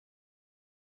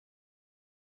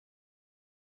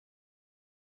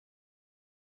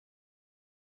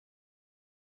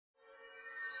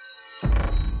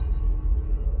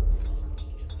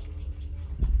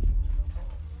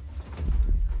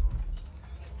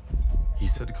He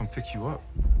said to come pick you up.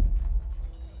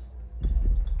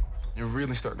 You're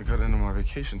really starting to cut into my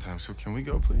vacation time, so can we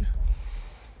go, please?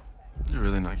 You're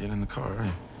really not getting in the car, are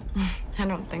you? I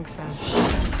don't think so.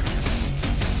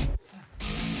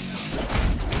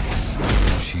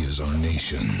 She is our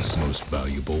nation's most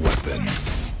valuable weapon.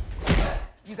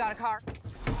 You got a car?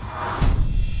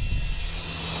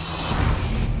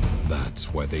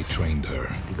 That's why they trained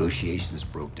her. Negotiations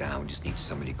broke down. We just need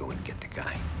somebody to go and get the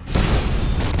guy.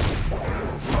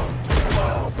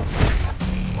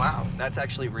 Wow, that's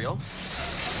actually real?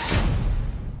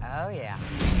 Oh, yeah.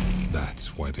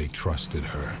 That's why they trusted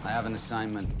her. I have an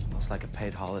assignment. It's like a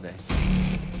paid holiday.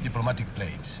 Diplomatic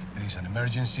plates. There is an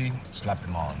emergency, slap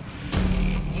them on.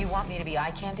 You want me to be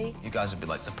eye candy? You guys would be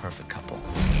like the perfect couple.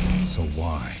 So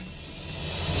why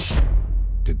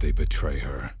did they betray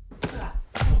her?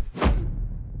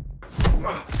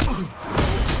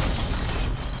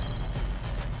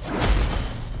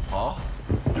 Paul?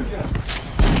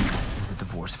 Is the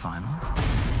divorce final?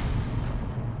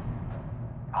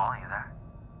 Paul, you there?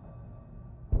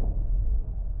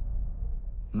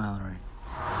 Mallory.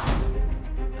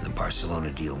 And the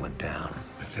Barcelona deal went down.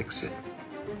 I fix it.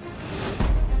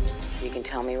 You can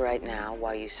tell me right now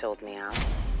why you sold me out,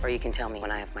 or you can tell me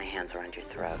when I have my hands around your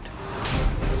throat.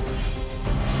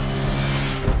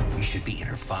 We should be in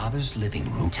her father's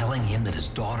living room telling him that his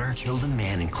daughter killed a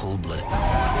man in cold blood.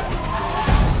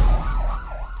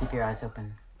 Keep your eyes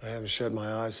open. I haven't shut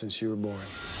my eyes since you were born.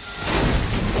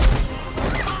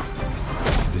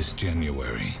 This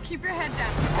January, Keep your head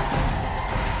down.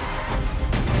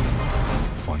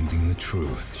 finding the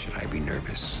truth Should I be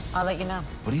nervous? I'll let you know.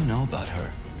 What do you know about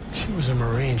her? She was a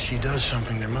Marine. She does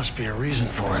something. There must be a reason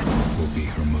for it. will be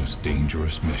her most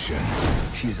dangerous mission.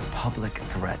 She is a public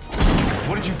threat.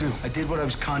 What did you do? I did what I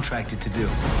was contracted to do.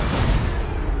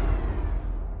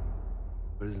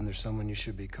 But isn't there someone you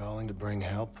should be calling to bring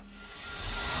help?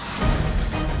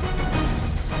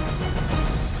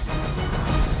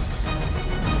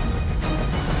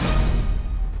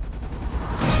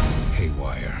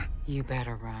 Haywire. You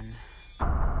better run.